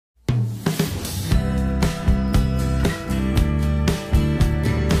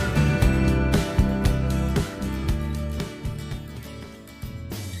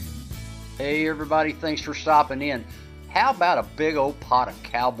Hey everybody, thanks for stopping in. How about a big old pot of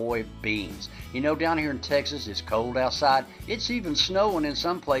cowboy beans? You know, down here in Texas, it's cold outside. It's even snowing in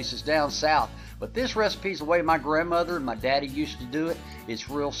some places down south. But this recipe's the way my grandmother and my daddy used to do it. It's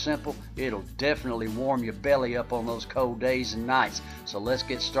real simple. It'll definitely warm your belly up on those cold days and nights. So let's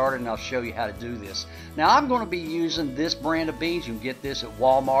get started and I'll show you how to do this. Now I'm going to be using this brand of beans. You can get this at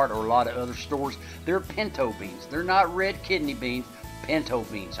Walmart or a lot of other stores. They're pinto beans. They're not red kidney beans, pinto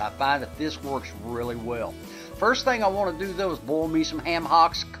beans. I find that this works really well. First thing I want to do though is boil me some ham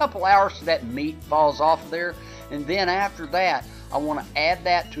hocks, a couple hours so that meat falls off of there. And then after that, I want to add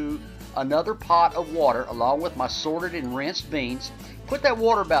that to another pot of water along with my sorted and rinsed beans. Put that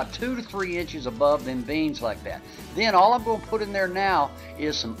water about 2 to 3 inches above them beans like that. Then all I'm going to put in there now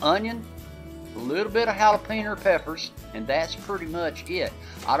is some onion, a little bit of jalapeno peppers, and that's pretty much it.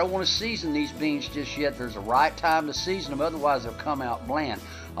 I don't want to season these beans just yet. There's a right time to season them, otherwise they'll come out bland.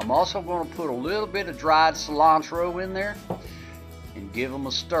 I'm also going to put a little bit of dried cilantro in there and give them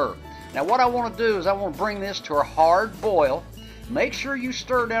a stir. Now what I want to do is I want to bring this to a hard boil. Make sure you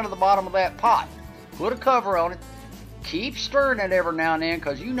stir down to the bottom of that pot. Put a cover on it. Keep stirring it every now and then,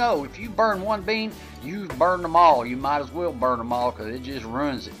 because you know if you burn one bean, you burn them all. You might as well burn them all because it just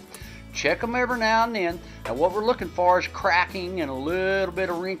ruins it. Check them every now and then. Now what we're looking for is cracking and a little bit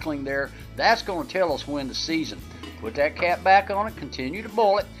of wrinkling there. That's going to tell us when to season. Put that cap back on it. Continue to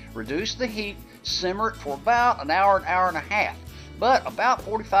boil it. Reduce the heat. Simmer it for about an hour and a half. But about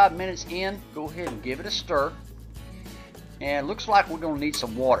 45 minutes in, go ahead and give it a stir. And it looks like we're going to need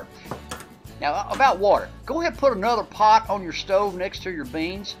some water. Now about water, go ahead and put another pot on your stove next to your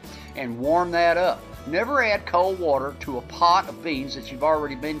beans and warm that up. Never add cold water to a pot of beans that you've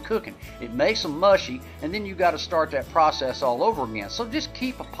already been cooking. It makes them mushy, and then you got to start that process all over again. So just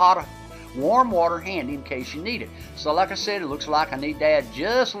keep a pot of warm water handy in case you need it. So like I said, it looks like I need to add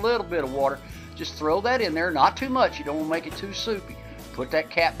just a little bit of water. Just throw that in there, not too much. You don't want to make it too soupy. Put that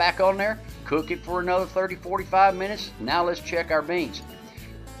cap back on there. Cook it for another 30-45 minutes. Now let's check our beans.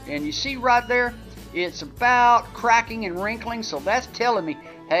 And you see right there, it's about cracking and wrinkling, so that's telling me,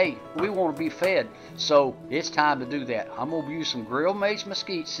 hey, we want to be fed. So it's time to do that. I'm going to use some grilled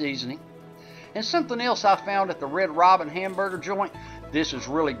Mesquite seasoning. And something else I found at the Red Robin hamburger joint. This is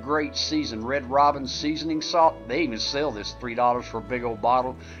really great seasoned Red Robin seasoning salt. They even sell this $3 for a big old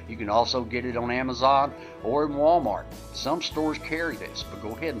bottle. You can also get it on Amazon or in Walmart. Some stores carry this, but go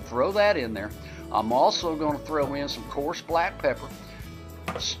ahead and throw that in there. I'm also going to throw in some coarse black pepper.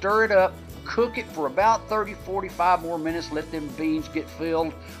 Stir it up. Cook it for about 30-45 more minutes. Let them beans get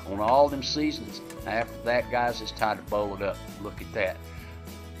filled on all them seasonings. After that, guys, it's time to boil it up. Look at that.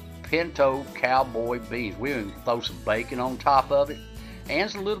 Pinto cowboy beans. We even throw some bacon on top of it.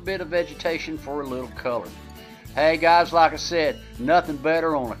 And a little bit of vegetation for a little color. Hey guys, like I said, nothing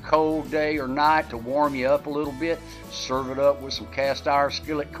better on a cold day or night to warm you up a little bit. Serve it up with some cast iron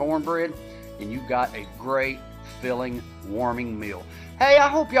skillet cornbread, and you got a great filling, warming meal. Hey, I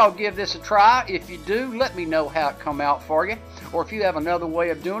hope y'all give this a try. If you do, let me know how it come out for you. Or if you have another way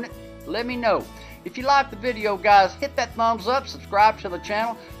of doing it, let me know. If you like the video, guys, hit that thumbs up, subscribe to the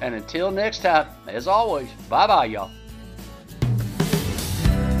channel, and until next time, as always, bye-bye, y'all.